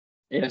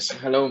Yes,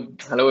 hello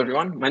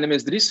everyone. My name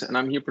is Dries, and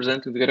I'm here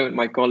presenting together with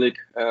my colleague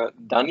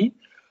Dany.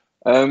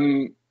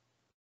 Um,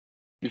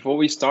 Before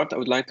we start, I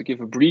would like to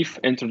give a brief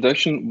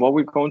introduction what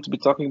we're going to be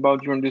talking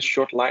about during this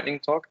short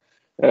lightning talk.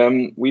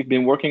 We've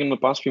been working in the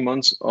past few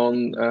months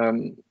on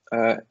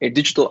a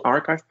digital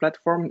archive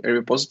platform, a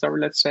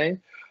repository, let's say.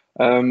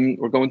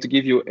 We're going to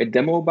give you a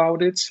demo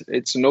about it.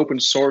 It's an open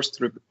source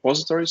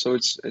repository, so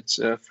it's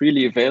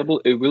freely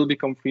available. It will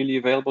become freely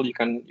available.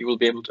 You will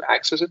be able to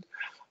access it.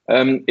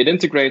 It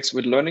integrates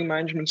with learning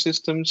management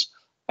systems,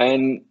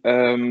 and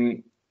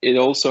it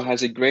also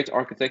has a great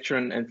architecture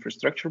and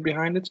infrastructure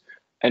behind it.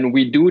 And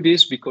we do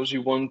this because we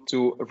want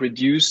to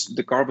reduce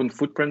the carbon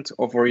footprint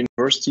of our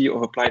University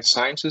of Applied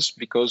Sciences,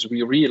 because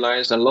we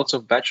realize that lots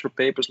of bachelor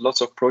papers,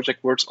 lots of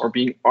project works are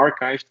being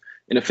archived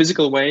in a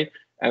physical way,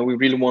 and we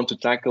really want to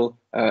tackle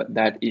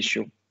that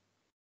issue.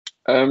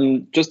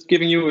 Just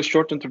giving you a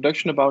short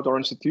introduction about our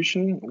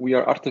institution. We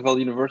are Artevelde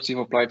University of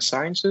Applied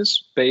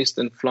Sciences, based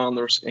in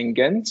Flanders in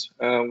Ghent.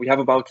 We have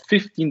about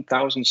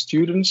 15,000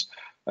 students,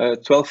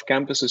 12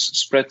 campuses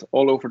spread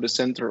all over the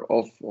center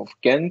of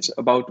Ghent,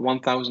 about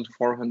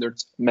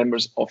 1,400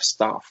 members of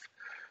staff.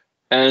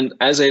 And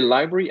as a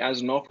library,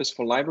 as an office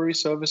for library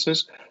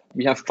services,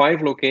 we have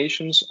 5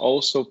 locations,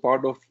 also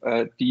part of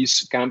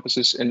these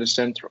campuses in the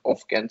center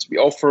of Ghent. We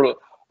offer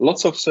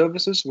lots of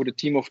services with a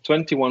team of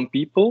 21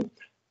 people.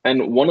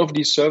 And one of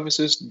these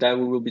services that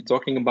we will be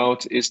talking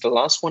about is the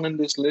last one in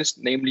this list,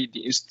 namely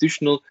the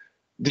institutional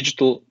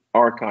digital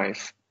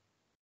archive.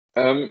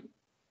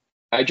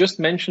 I just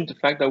mentioned the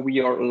fact that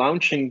we are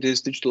launching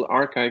this digital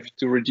archive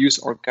to reduce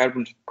our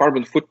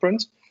carbon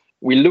footprint.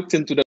 We looked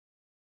into that,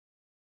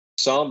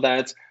 saw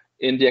that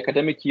in the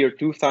academic year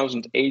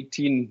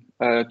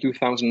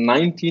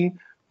 2018-2019,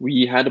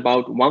 we had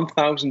about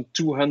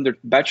 1,200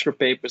 bachelor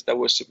papers that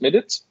were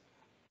submitted.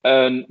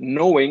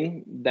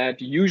 Knowing that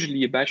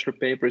usually a bachelor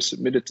paper is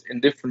submitted in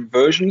different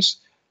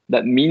versions,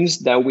 that means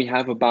that we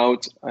have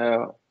about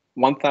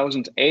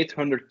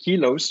 1,800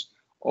 kilos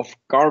of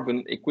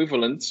carbon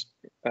equivalent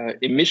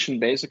emission,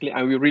 basically,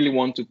 and we really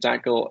want to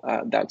tackle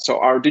that. So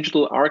our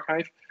digital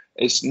archive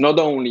is not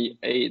only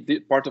a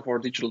part of our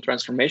digital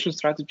transformation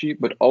strategy,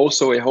 but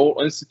also a whole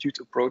institute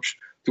approach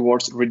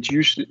towards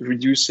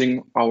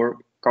reducing our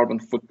carbon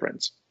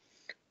footprint.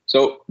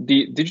 So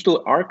the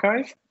digital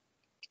archive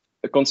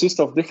consists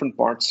of different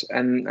parts,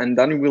 and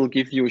Dany will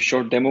give you a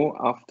short demo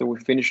after we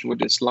finish with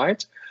this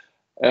slide.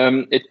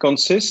 It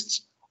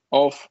consists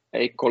of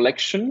a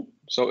collection.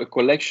 So a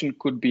collection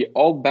could be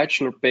all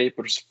bachelor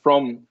papers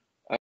from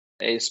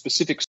a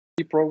specific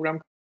study program,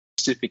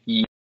 specific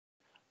year,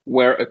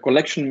 where a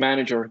collection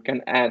manager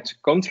can add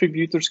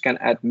contributors, can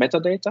add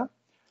metadata,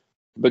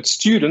 but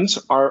students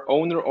are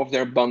owner of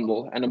their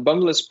bundle, and a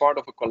bundle is part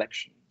of a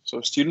collection.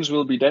 So students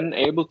will be then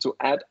able to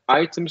add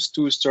items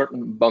to a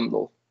certain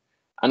bundle.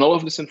 And all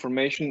of this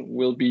information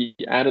will be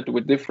added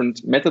with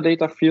different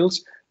metadata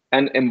fields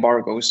and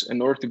embargoes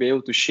in order to be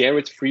able to share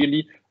it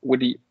freely with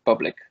the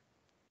public.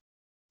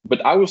 But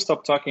I will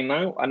stop talking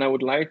now, and I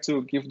would like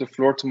to give the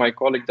floor to my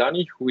colleague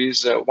Dany, who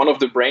is one of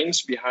the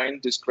brains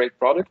behind this great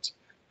product.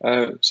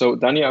 So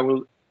Dany, I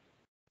will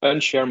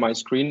unshare my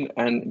screen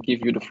and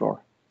give you the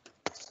floor.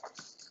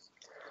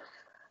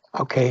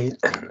 Okay,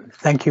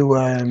 thank you,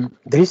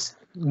 Dries.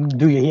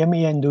 Do you hear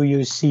me and do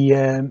you see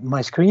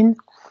my screen?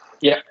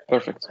 Yeah,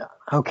 perfect.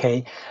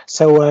 Okay,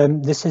 so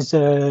this is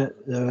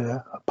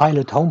the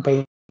pilot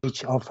homepage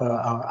of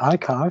our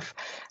archive.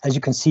 As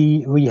you can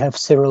see, we have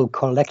several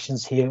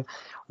collections here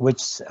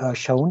which are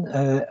shown.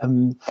 A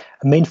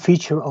main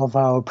feature of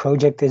our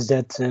project is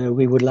that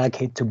we would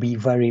like it to be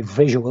very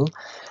visual,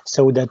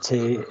 so that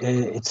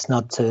it's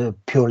not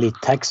purely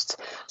text.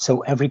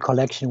 So every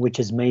collection which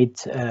is made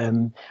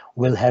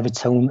will have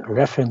its own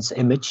reference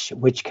image,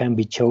 which can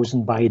be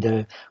chosen by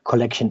the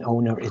collection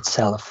owner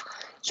itself.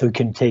 So you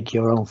can take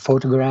your own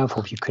photograph,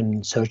 or you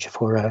can search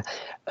for a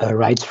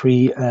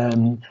rights-free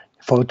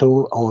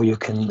photo, or you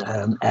can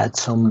add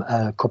some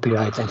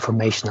copyright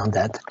information on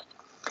that.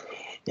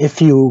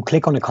 If you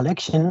click on a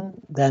collection,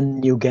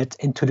 then you get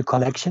into the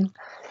collection,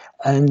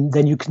 and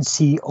then you can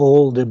see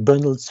all the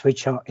bundles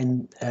which are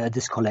in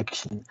this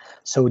collection.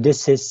 So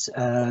this is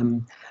a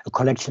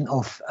collection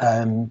of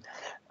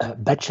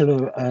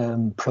bachelor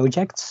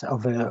projects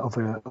of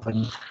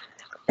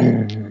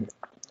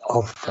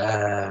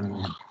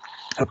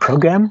a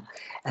program,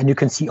 and you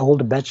can see all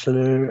the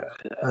bachelor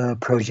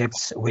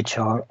projects which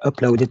are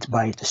uploaded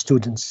by the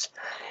students.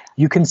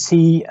 You can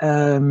see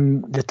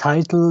the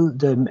title,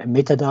 the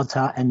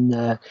metadata, and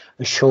a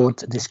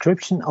short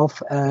description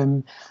of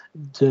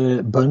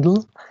the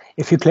bundle.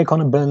 If you click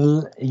on a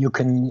bundle, you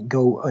can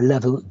go a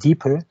level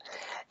deeper,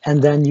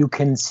 and then you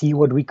can see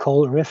what we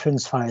call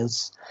reference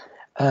files.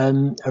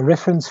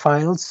 Reference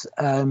files,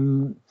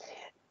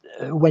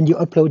 when you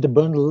upload the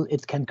bundle,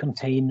 it can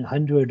contain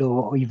 100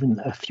 or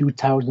even a few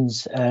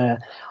thousands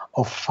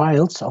of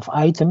files, of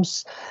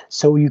items.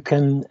 So you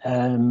can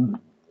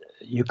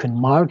you can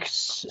mark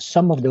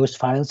some of those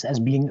files as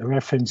being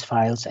reference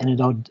files, and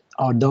it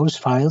are those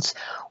files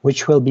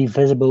which will be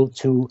visible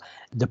to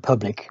the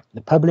public.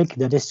 The public,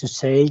 that is to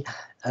say,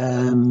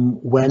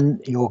 when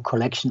your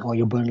collection or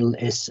your bundle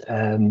is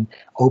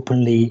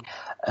openly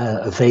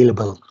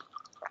available.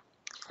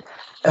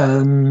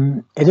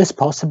 It is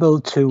possible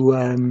to,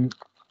 and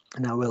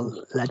I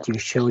will let you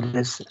show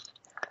this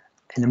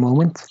in a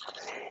moment.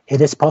 It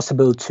is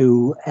possible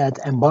to add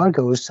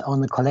embargoes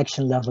on the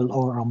collection level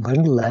or on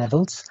bundle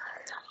levels.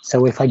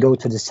 So if I go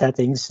to the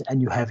settings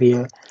and you have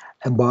here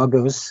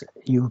embargoes,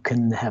 you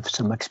can have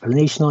some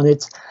explanation on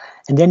it.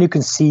 And then you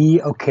can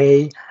see,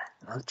 okay,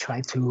 I'll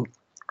try to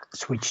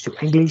switch to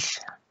English.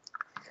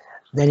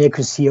 Then you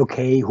can see,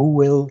 okay,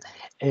 who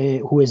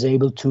is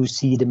able to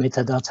see the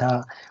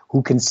metadata,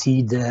 who can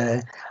see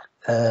the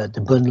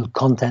bundle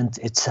content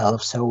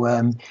itself. So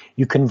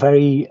you can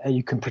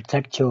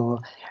protect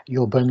your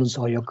bundles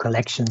or your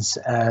collections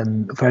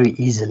very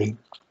easily.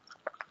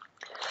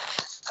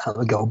 I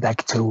will go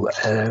back to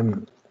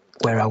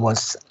where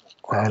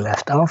I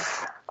left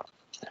off.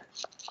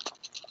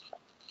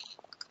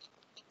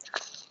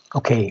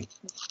 Okay,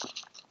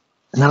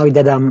 now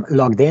that I'm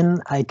logged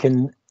in, I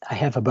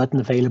have a button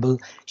available,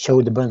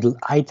 show the bundle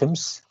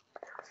items.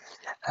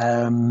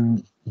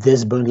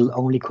 This bundle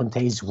only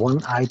contains one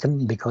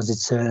item because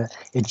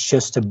it's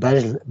just a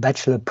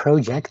bachelor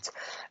project,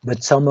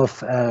 but some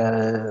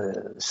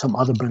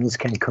other bundles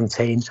can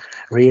contain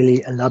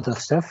really a lot of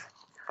stuff,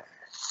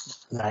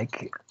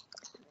 like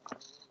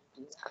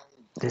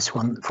this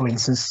one, for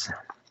instance.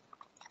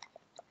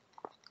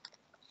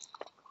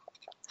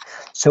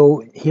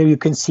 So here you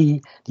can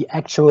see the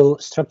actual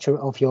structure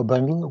of your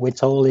bundle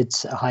with all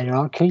its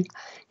hierarchy.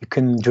 You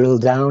can drill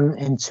down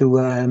into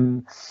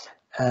a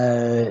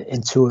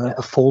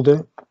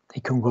folder.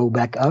 You can go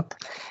back up,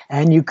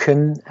 and you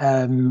can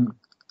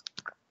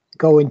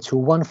go into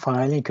one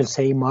file. And you can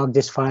say mark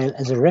this file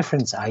as a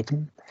reference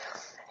item,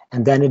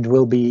 and then it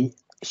will be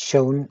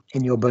shown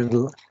in your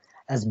bundle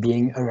as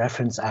being a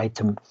reference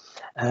item,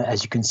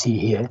 as you can see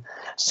here.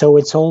 So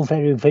it's all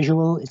very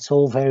visual. It's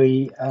all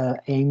very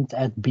aimed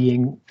at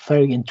being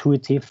very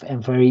intuitive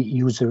and very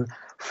user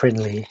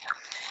friendly.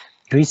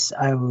 Dries,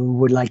 I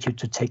would like you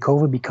to take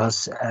over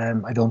because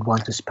I don't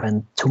want to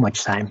spend too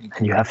much time,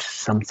 and you have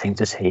something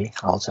to say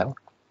also.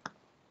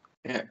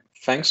 Yeah,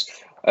 thanks,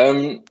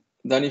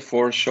 Dany,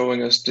 for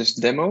showing us this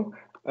demo.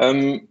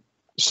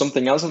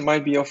 Something else that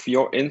might be of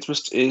your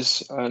interest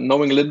is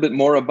knowing a little bit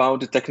more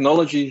about the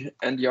technology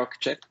and the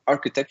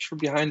architecture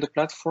behind the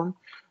platform.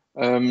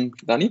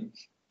 Dany?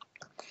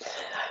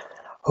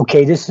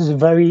 Okay, this is a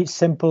very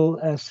simple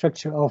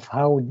structure of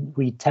how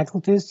we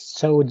tackle this.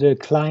 So the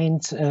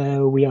client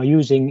we are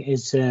using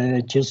is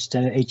just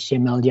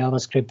HTML,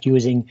 JavaScript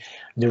using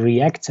the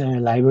React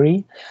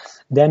library.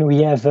 Then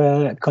we have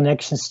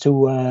connections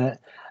to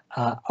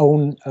our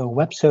own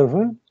web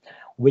server,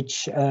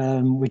 which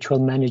will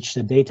manage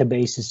the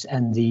databases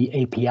and the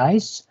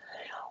APIs,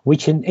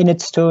 which in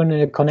its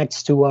turn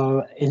connects to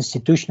our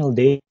institutional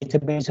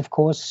database, of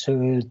course,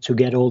 to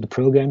get all the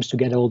programs, to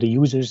get all the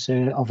users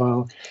of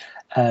our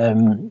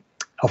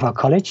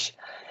college.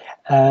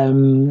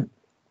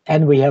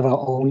 And we have our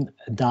own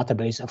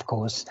database, of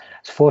course.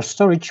 For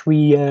storage,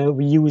 we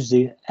use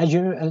the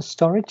Azure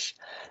storage.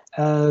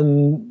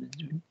 The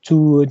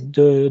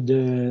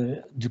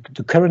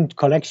current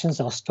collections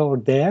are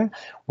stored there.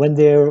 When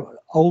they're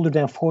older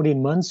than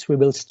 14 months, we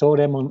will store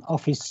them on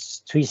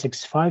Office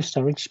 365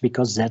 storage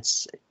because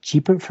that's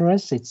cheaper for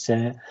us.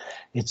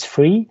 It's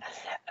free.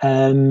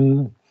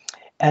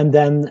 And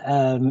then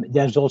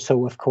there's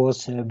also, of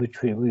course,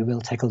 which we will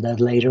tackle that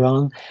later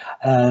on,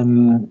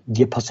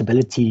 the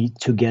possibility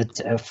to get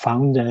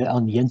found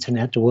on the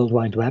internet, the World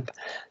Wide Web.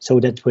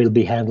 So that will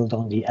be handled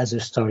on the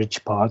Azure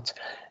storage part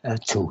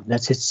too.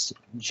 That's it,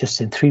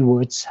 just in 3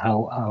 words,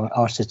 how our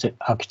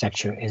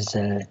architecture is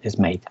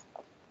made.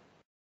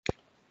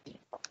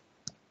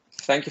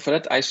 Thank you for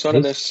that. I saw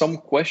that there's some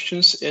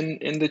questions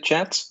in the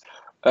chat.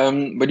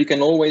 But you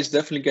can always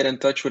definitely get in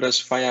touch with us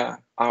via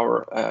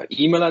our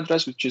email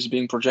address, which is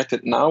being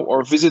projected now,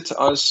 or visit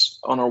us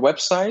on our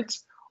website,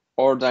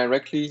 or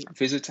directly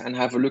visit and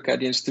have a look at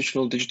the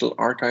Institutional Digital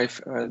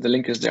Archive. The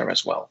link is there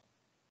as well.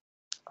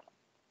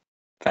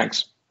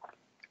 Thanks.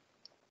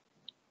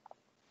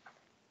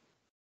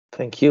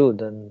 Thank you.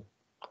 Then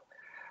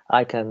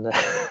I can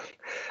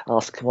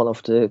ask one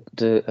of the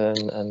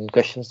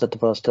questions that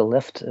were still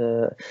left.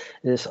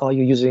 Is, are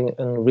you using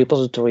a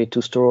repository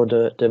to store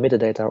the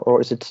metadata,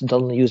 or is it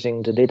done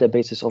using the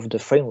databases of the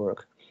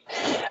framework?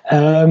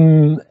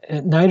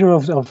 Neither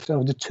of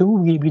the two.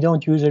 We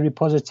don't use a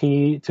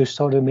repository to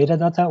store the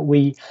metadata.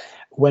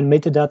 When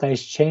metadata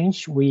is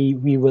changed, we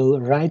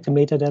will write the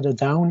metadata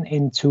down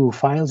into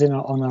files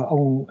on our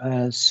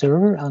own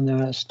server, on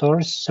the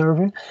storage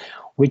server,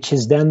 which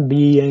is then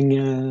being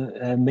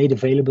made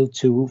available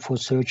for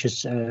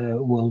searches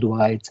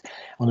worldwide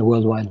on the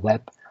World Wide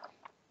Web.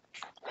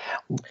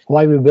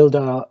 Why we build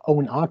our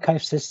own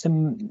archive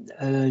system?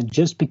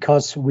 Just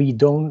because we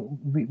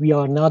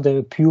are not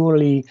a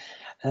purely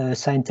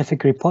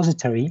scientific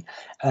repository,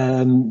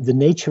 the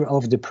nature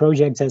of the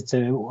projects that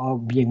are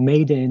being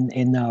made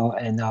in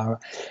our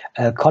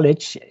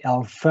college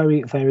are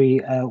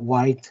very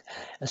wide.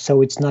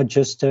 So it's not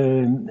just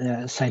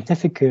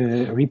scientific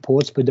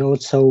reports, but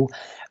also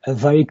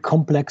very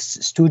complex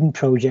student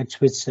projects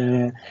which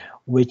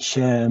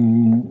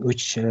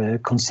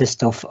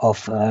consist of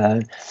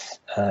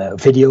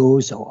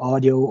videos or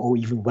audio or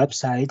even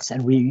websites,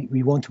 and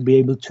we want to be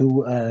able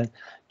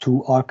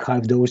to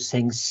archive those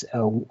things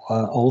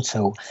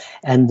also.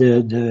 And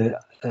the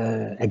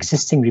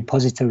existing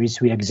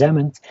repositories we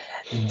examined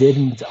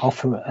didn't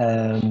offer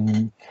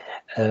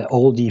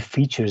all the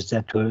features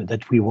that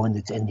we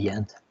wanted in the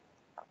end.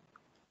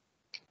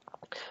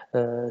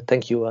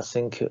 Thank you. I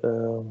think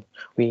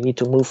we need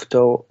to move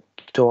to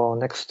our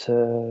next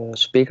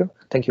speaker.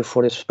 Thank you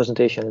for this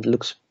presentation. It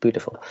looks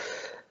beautiful.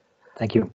 Thank you.